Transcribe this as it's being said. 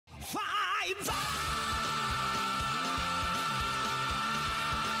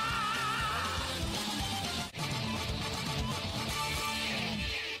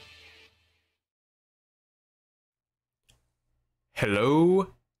Hello,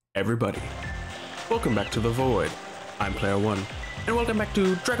 everybody. Welcome back to the Void. I'm Player One, and welcome back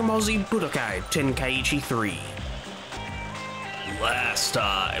to Dragon Ball Z Budokai Tenkaichi 3. Last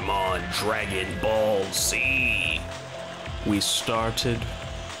time on Dragon Ball Z, we started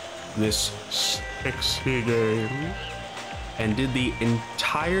this sexy game and did the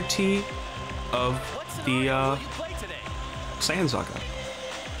entirety of the Saiyan Saga,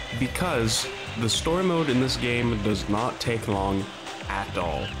 because the story mode in this game does not take long at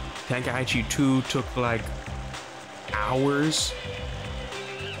all. Tenkaichi 2 took like hours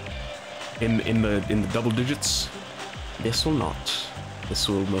in the double digits. This will not. This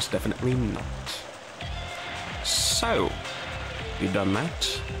will most definitely not. So we've done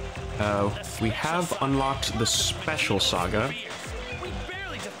that. We have unlocked the special saga.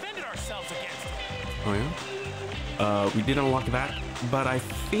 Oh yeah. We did unlock that, but I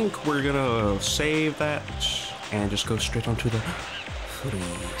think we're gonna save that and just go straight onto the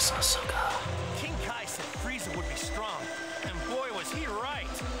Frieza saga. King Kai said Frieza would be strong, and boy was he right.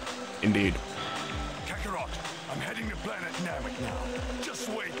 Indeed. Kakarot, I'm heading to planet Namek now. Just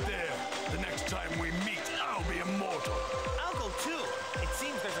wait there. The next time we meet, I'll be immortal. I'll go too. It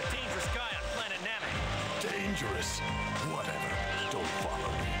seems there's a dangerous guy on planet Namek. Dangerous? Whatever. Don't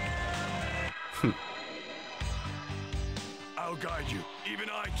follow me. I'll guide you. Even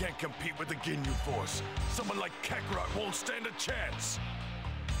I can't compete with the Ginyu Force. Someone like Kakarot won't stand a chance.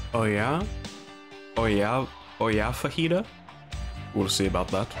 Oh yeah? Oh yeah? Oh yeah, Fajita? We'll see about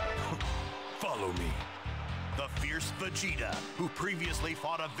that. Follow me. The fierce Vegeta, who previously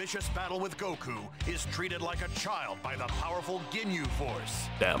fought a vicious battle with Goku, is treated like a child by the powerful Ginyu Force.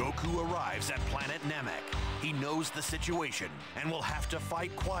 Damn. Goku arrives at planet Namek. He knows the situation and will have to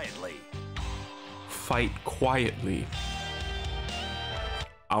fight quietly. Fight quietly.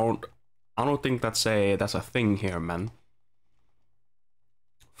 I don't think that's a thing here, man.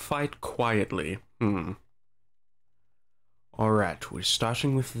 Fight quietly. Alright, we're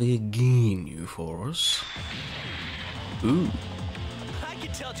starting with the Ginyu Force. Ooh. I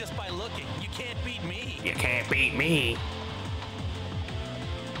can tell just by looking. You can't beat me. You can't beat me.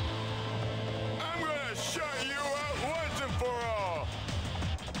 I'm gonna shut you out once and for all.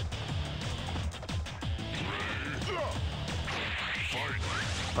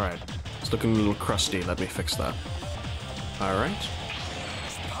 Alright, it's looking a little crusty. Let me fix that. Alright.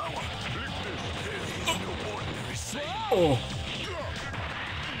 Oh!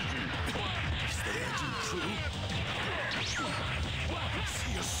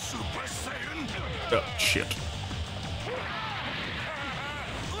 Oh, shit.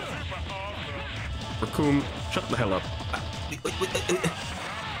 Raccoon, shut the hell up.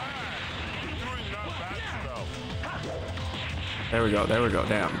 There we go,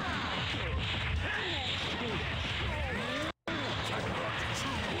 damn.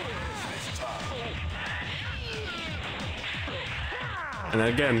 And then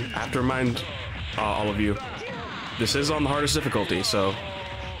again, I have to remind all of you, this is on the hardest difficulty, so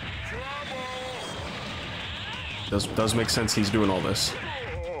does make sense he's doing all this.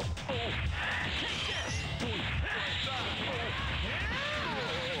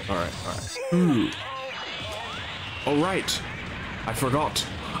 Alright. Ooh. Oh right, I forgot.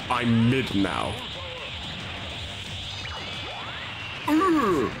 I'm mid now.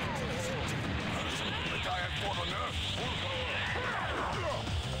 Ooh.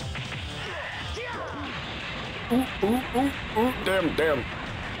 Ooh. Damn.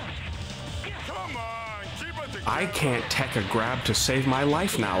 I can't tech a grab to save my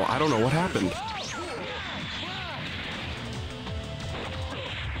life now. I don't know what happened.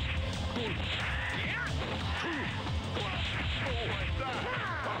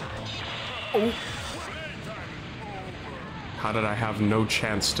 Oh. How did I have no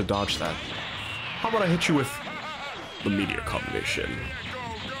chance to dodge that? How about I hit you with the Meteor combination?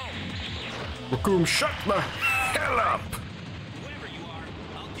 Raccoon, shut the hell up! Whoever you are,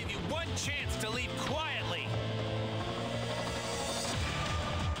 I'll give you one chance to leave quietly.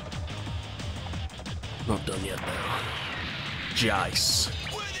 Not done yet, though. Jice.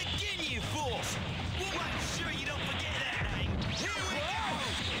 We're the Ginyu Force. We'll make sure you don't forget that name. Here we go.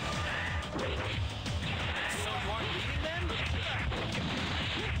 So you aren't leaving them?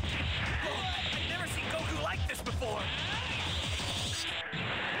 I've never seen Goku like this before.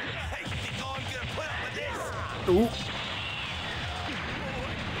 Hey, you think I'm gonna put up with this? Ooh.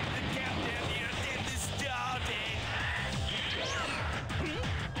 The countdown here did this started.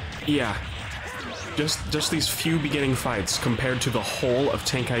 Yeah. just these few beginning fights compared to the whole of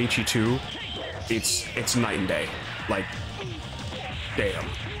Tenkaichi 2, it's night and day. Like, damn.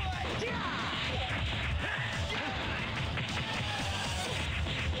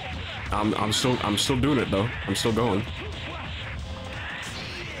 I'm still doing it though. I'm still going.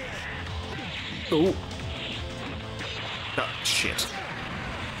 Oh. Oh, shit.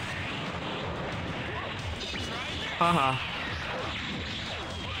 Haha.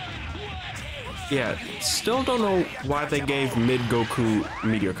 Yeah, still don't know why they gave mid-Goku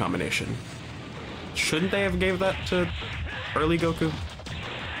Meteor combination. Shouldn't they have gave that to early Goku?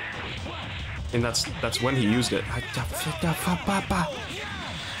 And that's when he used it.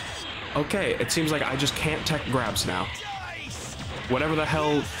 Okay, it seems like I just can't tech grabs now. Whatever the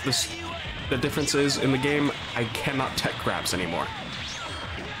hell the difference is in the game, I cannot tech grabs anymore.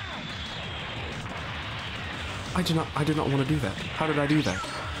 I do not want to do that. How did I do that?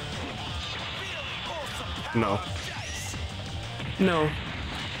 No. No.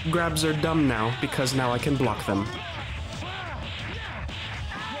 Grabs are dumb now, because now I can block them.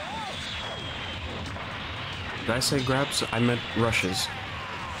 Did I say grabs? I meant rushes.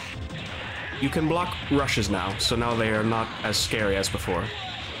 You can block rushes now, so now they are not as scary as before.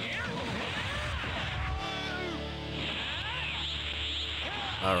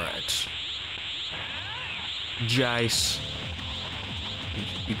 Alright. Jice.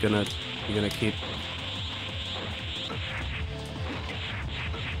 You gonna keep...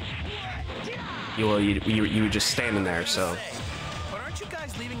 You were just standing there, so... But aren't you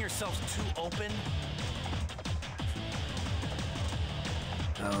guys leaving yourselves too open?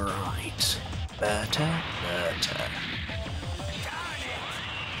 Alright. Better.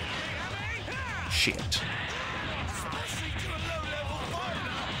 Shit.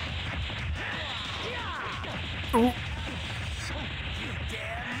 Oh.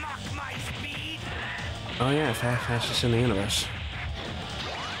 Oh yeah, fastest in the universe.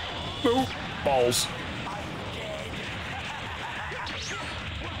 No. Balls.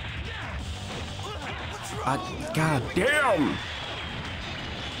 God damn!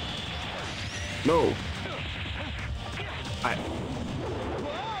 No.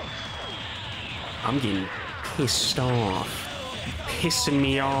 I'm getting pissed off. Pissing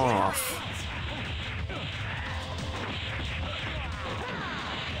me off.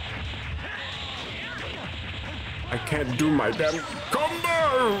 I can't do my damn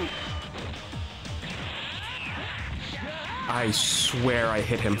combo! I swear I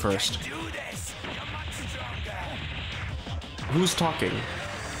hit him first. Who's talking?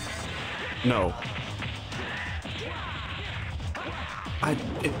 No.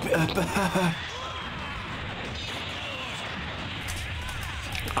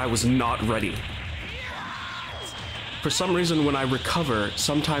 I was not ready. For some reason, when I recover,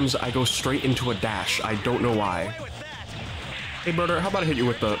 sometimes I go straight into a dash. I don't know why. Hey, brother, how about I hit you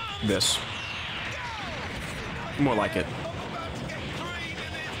with this? More like it.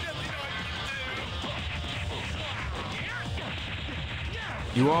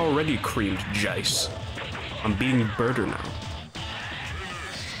 You already creamed Jice. I'm being birder now.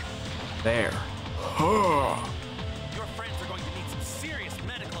 There. Your friends are going to need some serious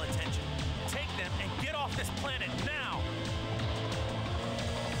medical attention. Take them and get off this planet now.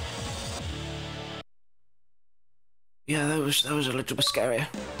 Yeah, that was a little bit scary.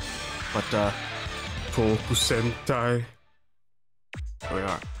 But Toku Sentai. Here we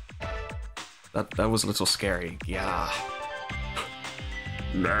are. That was a little scary. Yeah.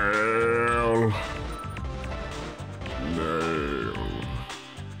 Nail.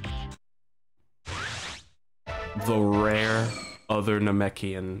 The rare other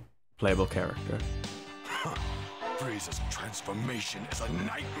Namekian playable character. Frieza's transformation is a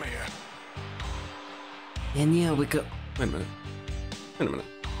nightmare. And yeah, we go. Wait a minute.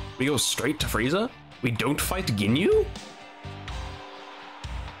 We go straight to Frieza? We don't fight Ginyu?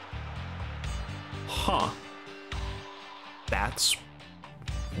 Huh. That's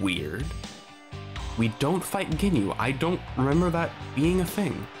weird. We don't fight Ginyu. I don't remember that being a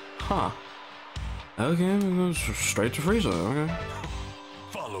thing. Huh. Okay, we go straight to Frieza, okay.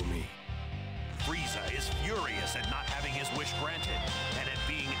 Follow me. Frieza is furious at not having his wish granted, and at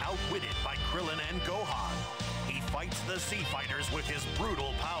being outwitted by Krillin and Gohan. He fights the Sea Fighters with his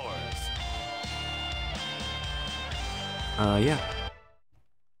brutal powers. Yeah.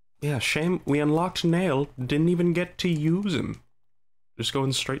 Yeah, shame we unlocked Nail, didn't even get to use him. Just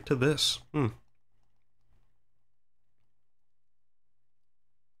going straight to this.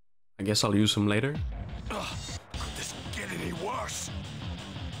 I guess I'll use him later. Could this get any worse?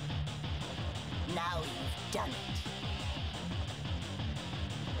 Now you've done it.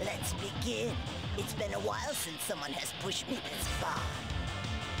 Let's begin. It's been a while since someone has pushed me this far.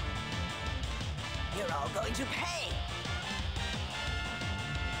 You're all going to pay.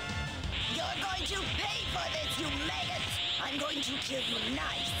 You're going to pay for this, you maggots! I'm going to kill you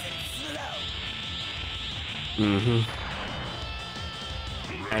nice and slow. Mm-hmm.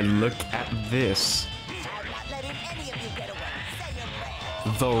 And look at this. I'm not letting any of you get away. Say your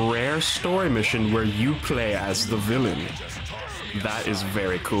prayers. The rare story mission where you play as the villain. That is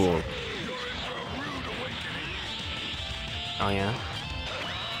very cool. Oh yeah?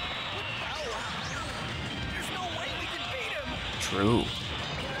 There's no way we can beat him. True.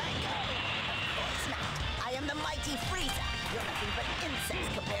 I am the mighty Frieza. You're nothing but insects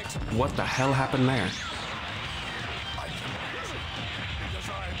compared to me. What the hell happened there? I can because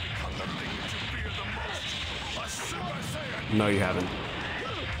I have become the thing that you fear the most. A Super Saiyan. No, you haven't.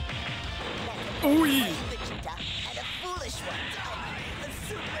 Ooh! Vegeta and a foolish one. The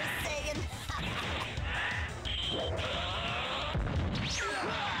Super Saiyan.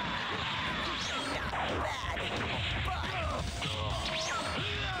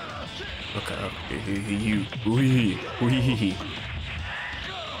 Okay, you. Wee.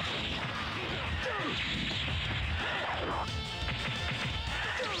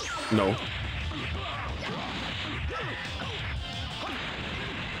 No.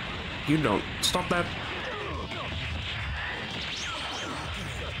 You don't. Stop that.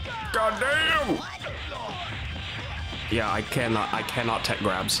 God damn! Yeah, I cannot tech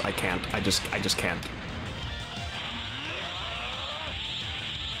grabs. I can't. I just can't.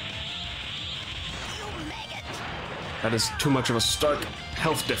 That is too much of a stark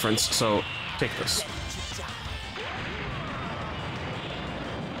health difference, so take this.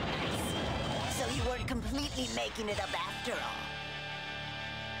 So you weren't completely making it up after all.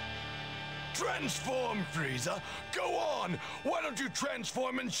 Transform, Frieza! Go on! Why don't you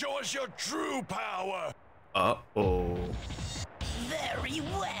transform and show us your true power? Uh-oh. Very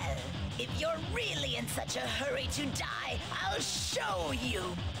well. If you're really in such a hurry to die, I'll show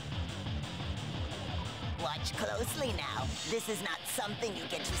you. Watch closely now. This is not something you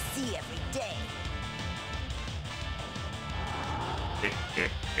get to see every day.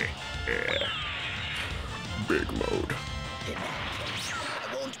 Big mode. In that case,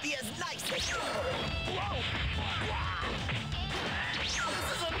 I won't be as nice as you.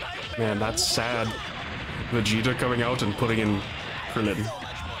 Man, that's sad. Vegeta coming out and putting in Krillin.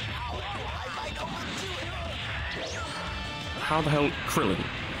 How the hell Krillin?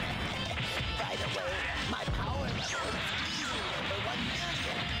 By the way, my power level is easily over 1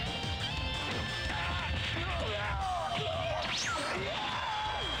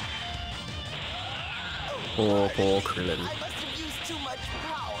 million. Poor Krillin. I must have used too much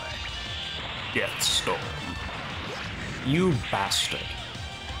power. Death Storm. You bastard.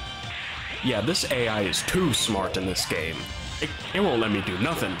 Yeah, this AI is too smart in this game. It won't let me do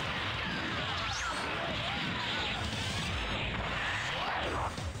nothing.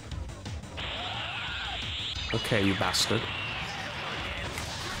 Okay, you bastard.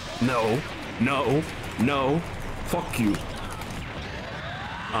 No, no, no. Fuck you.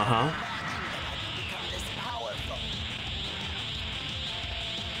 Uh-huh.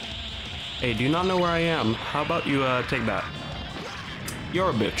 Hey, do you not know where I am? How about you, take that? You're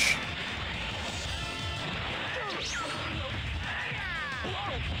a bitch.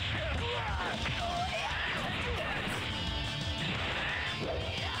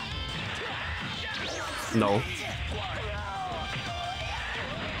 No.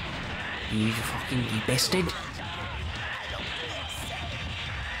 You fucking bested.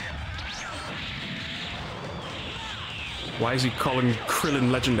 Why is he calling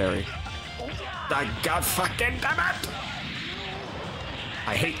Krillin legendary? God fucking damn it!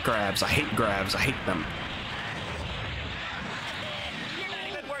 I hate grabs, I hate grabs, I hate them.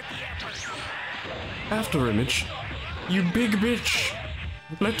 After image. You big bitch!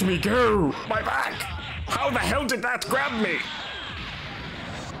 Let me go! My back! How the hell did that grab me?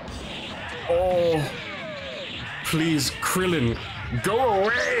 Oh. Please, Krillin, go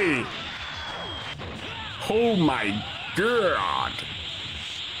away! Oh my god!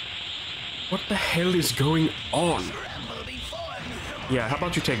 What the hell is going on? Yeah, how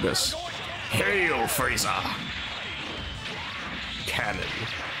about you take this? Hail, Frieza! Cannon.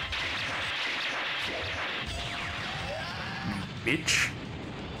 You bitch.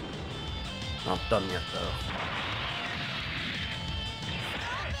 Not done yet, though.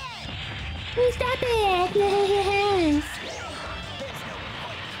 Stop it!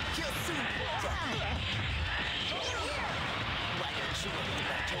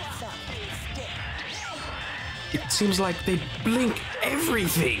 It seems like they blink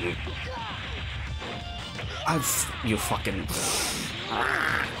everything. You fucking.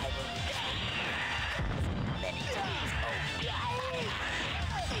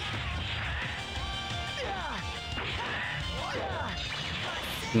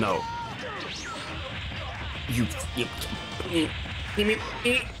 No. You.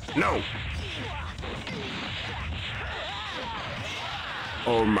 No.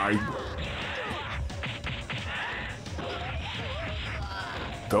 Oh my.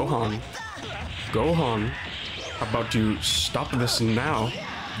 Gohan. Gohan. How about you stop this now,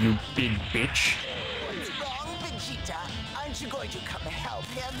 you big bitch? What's wrong, Vegeta? Aren't you going to come help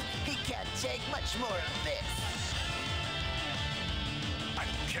him? He can't take much more of this. I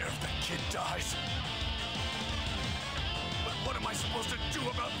don't care if that kid dies. But what am I supposed to do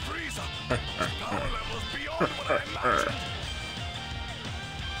about Frieza? His power level is beyond what I imagined.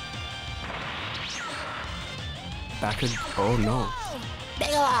 Back in. Oh no.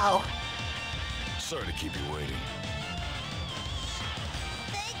 Bigelow! Sorry to keep you waiting.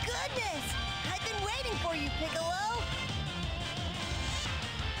 Thank goodness! I've been waiting for you, Piccolo!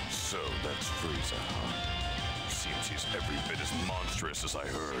 So that's Frieza, huh? Seems he's every bit as monstrous as I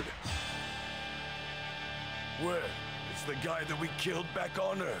heard. Well, it's the guy that we killed back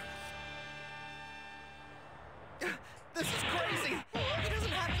on Earth. This is crazy! He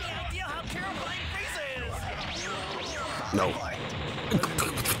doesn't have any idea how terrifying Frieza is! No.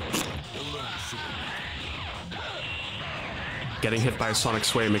 Getting hit by a sonic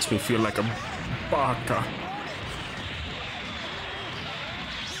sway makes me feel like a baka. He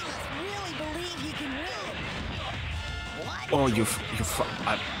must really believe he can win. What? Oh,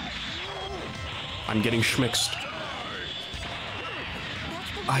 I'm getting schmixed.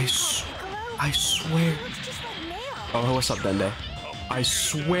 I swear. Oh, what's up, Dende? I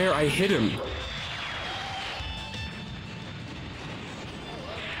swear I hit him.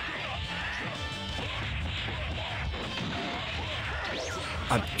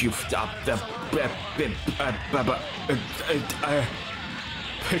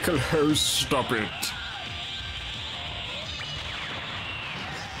 Piccolo, stop it.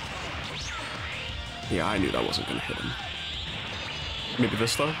 Yeah, I knew that wasn't gonna hit him. Maybe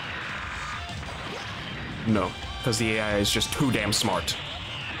this though? No, because the AI is just too damn smart.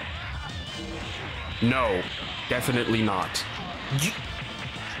 No, definitely not.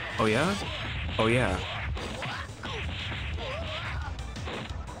 Oh yeah? Oh yeah.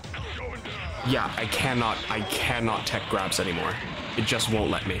 Yeah, I cannot tech grabs anymore. It just won't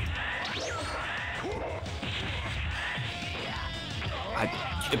let me.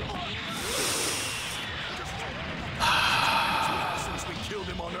 Since we killed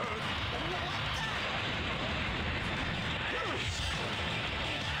him on Earth.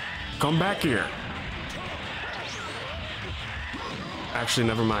 Come back here. Actually,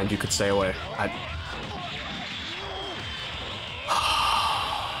 never mind. You could stay away.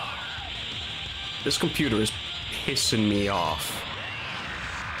 This computer is pissing me off.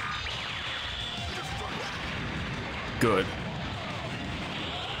 Good.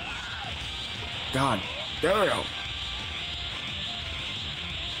 God, there we go.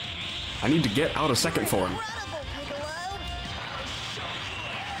 I need to get out a second form.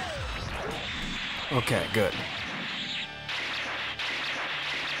 Okay, good.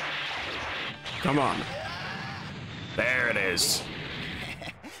 Come on. There it is.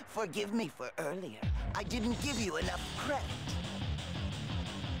 Forgive me for earlier. I didn't give you enough credit.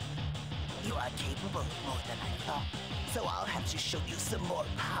 You are capable of more than I thought, so I'll have to show you some more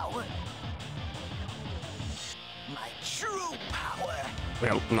power. My true power.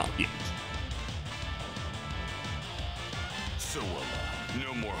 Well, not yet. So,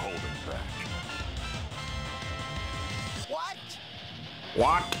 no more holding back. What?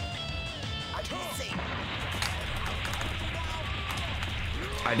 What? I didn't say.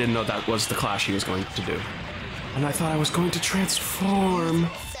 I didn't know that was the clash he was going to do. And I thought I was going to transform.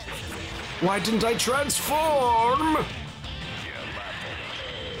 Why didn't I transform?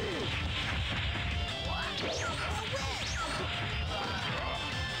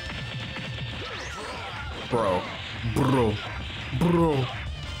 Bro.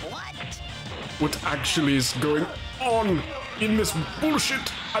 What actually is going on in this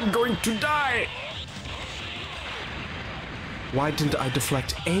bullshit? I'm going to die. Why didn't I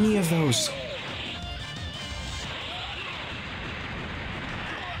deflect any of those?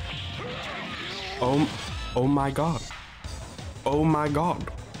 Oh my god. Oh my god.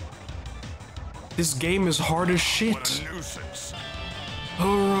 This game is hard as shit. What a nuisance.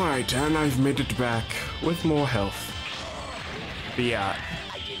 Alright, and I've made it back with more health. But yeah,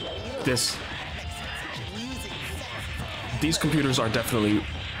 these computers are definitely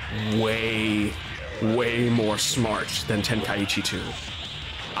way way more smart than Tenkaichi 2.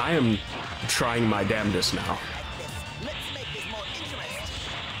 I am trying my damnedest now. Let's make this more interesting.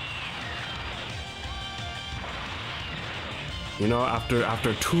 You know,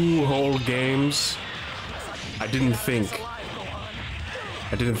 after 2 whole games, I didn't think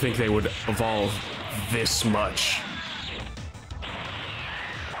they would evolve this much.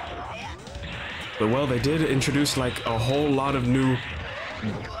 But well, they did introduce like a whole lot of new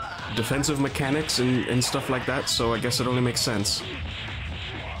defensive mechanics and stuff like that, so I guess it only makes sense.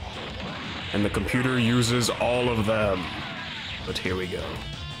 And the computer uses all of them. But here we go.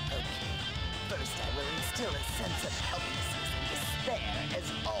 Okay. First, I will instill a sense of helplessness and despair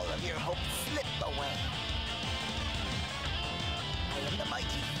as all of your hopes slip away. I am the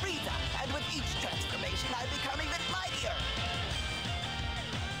mighty Frieza, and with each transformation, I become even mightier.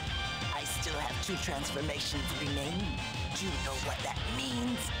 I still have 2 transformations remaining. Do you know what that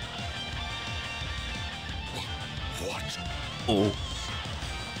means? What? Oh.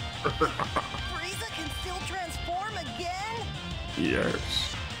 Frieza can still transform again?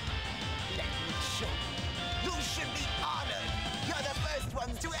 Yes. Let me show you. You should be honored. You're the first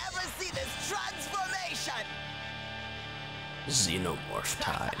ones to ever see this transformation. Xenomorph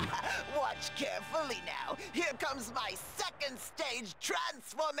time. Watch carefully now. Here comes my second stage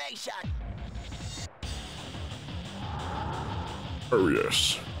transformation. Oh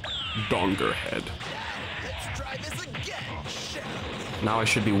yes. Donger head. Let's try this again, shall we? Now I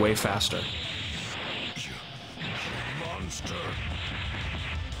should be way faster. You monster.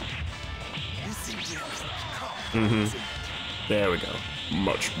 You seem to have such confidence. There we go.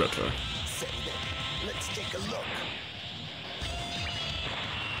 Much better. Say then, let's take a look.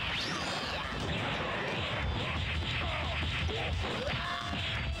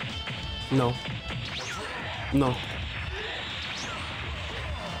 No. No.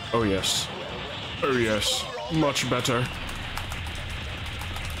 Oh yes. Oh yes. Much better.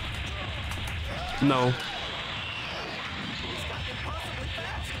 No.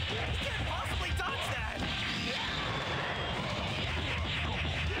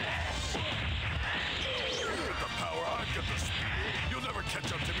 The power, I've got the speed. You'll never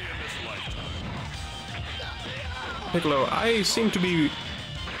catch up to me in this lifetime. Piccolo, I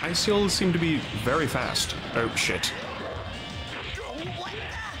still seem to be very fast. Oh shit. What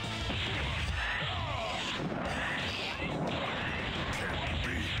Can't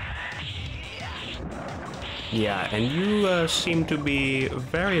be. Yeah, and you seem to be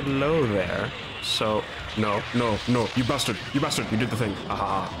very low there. So, no, you bastard, you did the thing.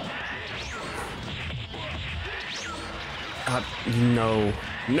 Aha.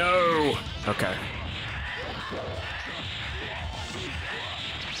 No. Okay.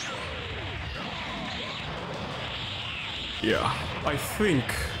 Yeah, I think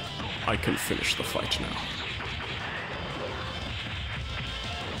I can finish the fight now.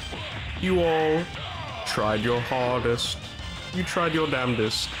 You all tried your hardest, you tried your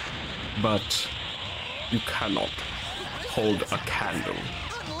damnedest, but you cannot hold a candle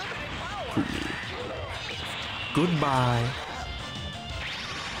to me. Goodbye.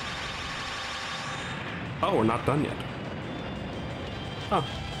 Oh, we're not done yet. Huh.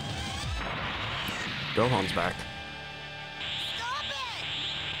 Gohan's back.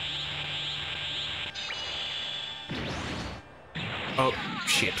 Oh,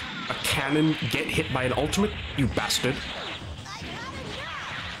 shit. A cannon get hit by an ultimate? You bastard.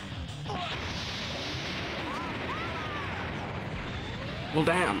 Well,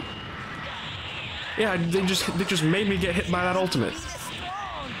 damn. Yeah, they just made me get hit by that ultimate.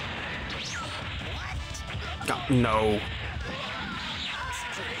 God, no.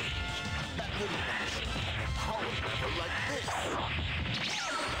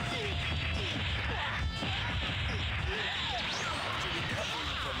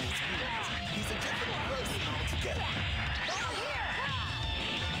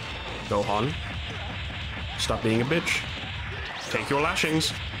 Gohan, stop being a bitch. Take your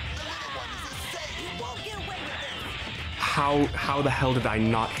lashings. How the hell did I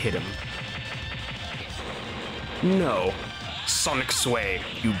not hit him? No. Sonic Sway,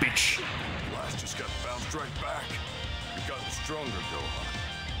 you bitch. Blast just got bounced right back. You've gotten stronger, Gohan.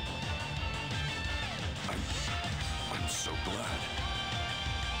 I'm so glad.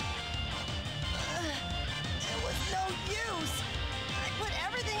 There was no use. I put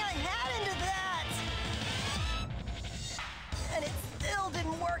everything I had into that. And it still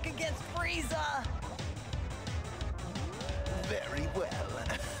didn't work against Frieza. Very well.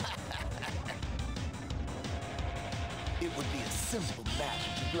 It would be a simple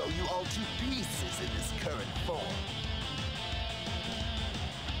matter to blow you all to pieces in this current form.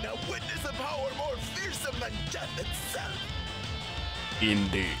 Now witness a power more fearsome than death itself.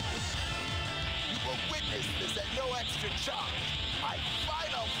 Indeed. You will witness this at no extra charge. My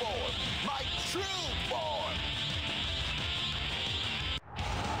final form, my true form.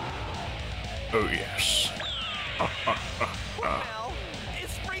 Oh yes. Wow,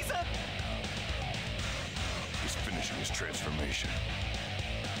 it's Frieza. He's finishing his transformation.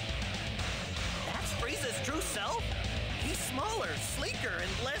 That's Frieza's true self. He's smaller, sleeker,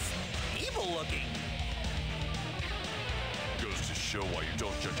 and less evil-looking. Goes to show why you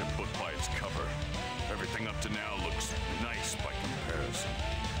don't judge a book by its cover. Everything up to now looks nice by comparison.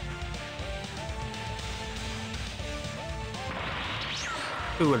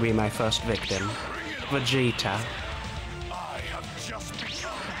 Who would be my first victim? Vegeta. I have just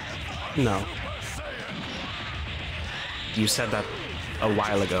become No. Super Saiyan. You said that a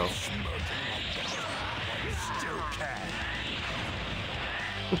while ago. You still can.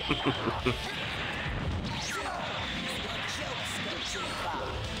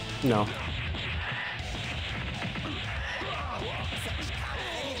 No.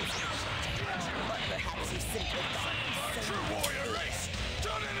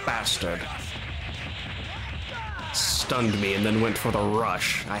 Bastard. Stunned me and then went for the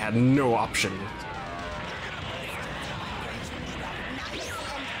rush. I had no option.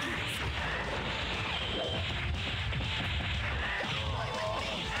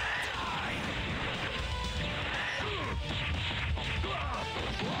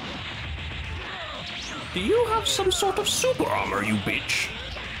 Do you have some sort of super armor, you bitch?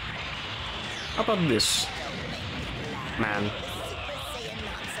 How about this? Man.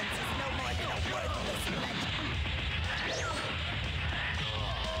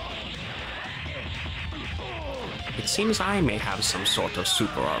 It seems I may have some sort of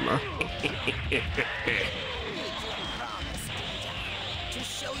super armor.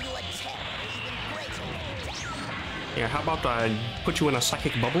 Yeah, how about I put you in a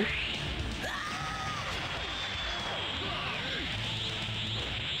psychic bubble?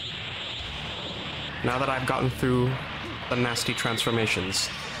 Now that I've gotten through the nasty transformations,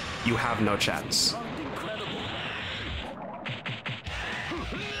 you have no chance.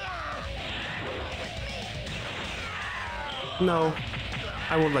 No,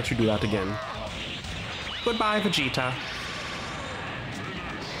 I won't let you do that again. Goodbye, Vegeta.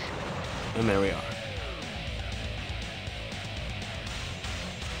 And there we are.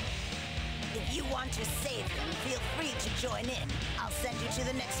 If you want to save them, feel free to join in. I'll send you to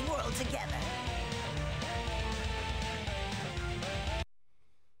the next world together.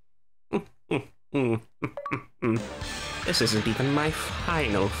 This isn't even my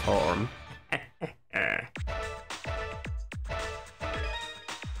final form.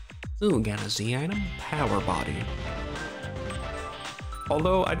 Ooh, got a Z item? Power body.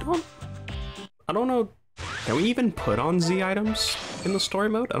 Although I don't know. Can we even put on Z items in the story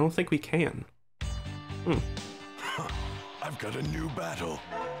mode? I don't think we can. I've got a new battle.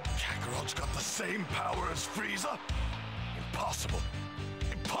 Kakarot's got the same power as Frieza? Impossible.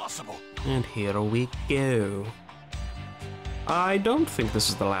 Impossible. And here we go. I don't think this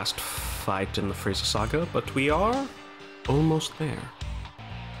is the last fight in the Frieza saga, but we are almost there.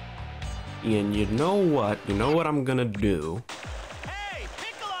 And you know what? You know what I'm gonna do? Hey,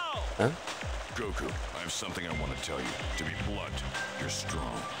 Piccolo! Huh? Goku, I have something I want to tell you. To be blunt, you're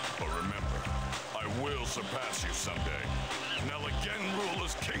strong. But remember, I will surpass you someday. Now again rule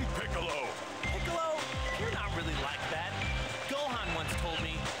as King Piccolo. Piccolo, you're not really like that. Gohan once told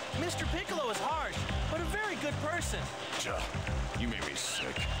me, Mr. Piccolo is harsh, but a very good person. Duh, you made me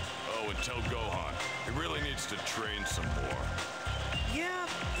sick. Oh, and tell Gohan, he really needs to train some more. Yeah,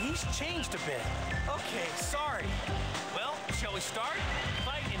 he's changed a bit. Okay, sorry. Well, shall we start?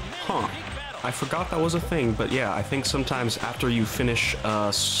 Fight in Huh. big battle. I forgot that was a thing, but yeah, I think sometimes after you finish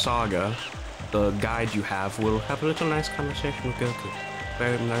a saga, the guide you have will have a little nice conversation with Goku.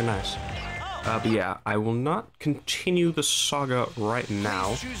 Very, very nice. But yeah, I will not continue the saga right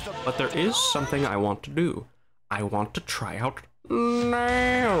now, but there is something I want to do. I want to try out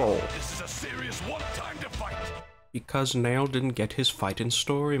Nail! This is a serious one-time to fight. Because Nail didn't get his fight in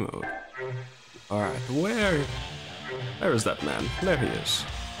story mode. Alright, where is that man? There he is.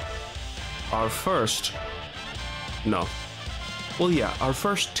 Our first... No. Well, yeah, our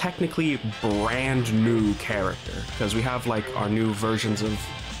first technically brand new character. Because we have, like, our new versions of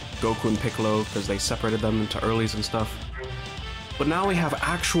Goku and Piccolo, because they separated them into earlies and stuff. But now we have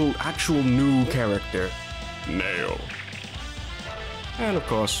actual new character, Nail. And of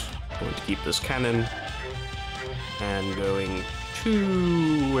course, going to keep this canon. And going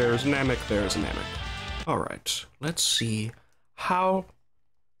to... Where's Namek? There's Namek. Alright, let's see how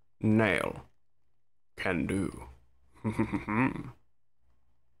Nail can do.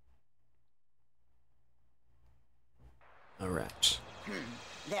 Alright.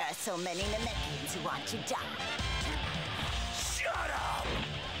 There are so many Namekians who want to die. Shut up!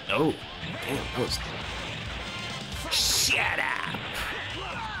 Oh, damn, that was... Shut up!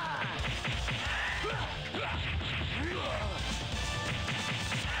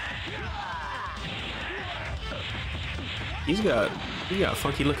 He's got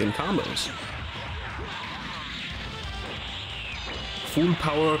funky looking combos. Full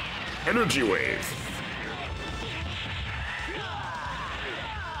power energy wave.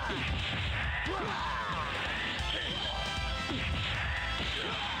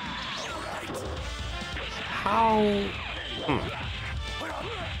 How?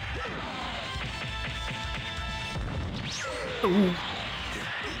 Ooh.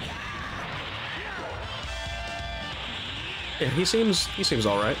 Yeah, he seems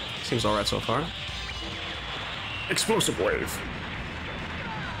all right. Seems all right so far. Explosive wave.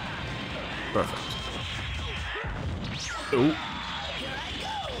 Perfect. Ooh.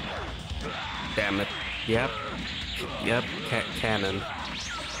 Damn it. Yep. Yep. Cannon.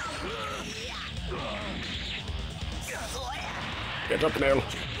 Get up, Nail.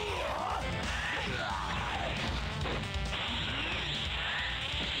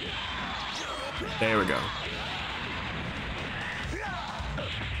 There we go.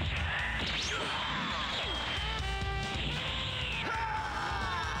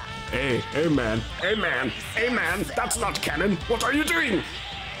 Hey man, that's not cannon. What are you doing?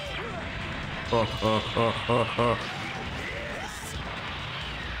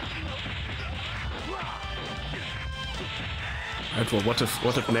 Right, well, what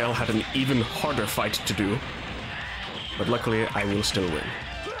if Nail had an even harder fight to do? But luckily, I will still win.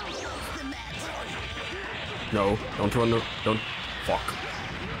 No, don't run, don't, fuck.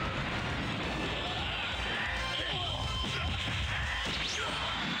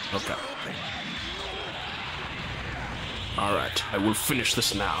 Okay. Alright, I will finish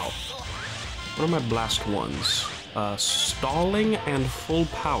this now. What are my blast ones? Stalling and full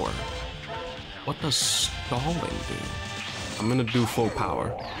power. What does stalling do? I'm gonna do full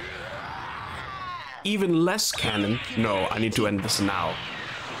power. Even less cannon? No, I need to end this now.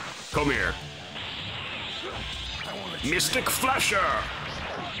 Come here. Mystic Flasher!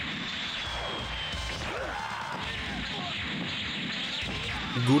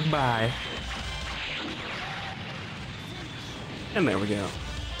 Goodbye. And there we go.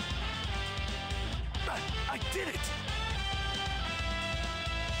 I did it!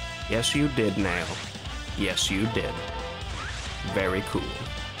 Yes, you did, Nail. Yes, you did. Very cool.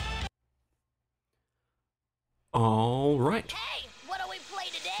 All right. Hey, what do we play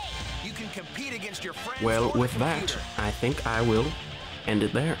today? You can compete against your friends. Well, or with the that, computer. I think I will end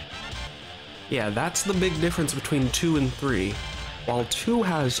it there. Yeah, that's the big difference between 2 and 3. While 2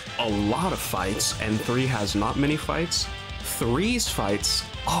 has a lot of fights and 3 has not many fights, 3's fights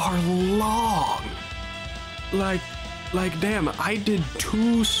are long. Like damn, I did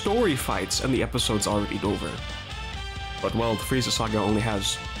 2 story fights and the episode's already over. But well, the Frieza saga only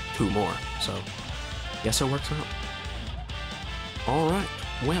has 2 more, so yes, it works out. Alright,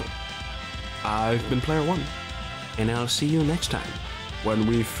 well, I've been Player One, and I'll see you next time when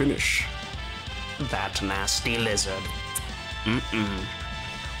we finish that nasty lizard.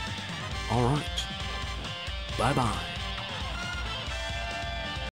 Alright, bye-bye.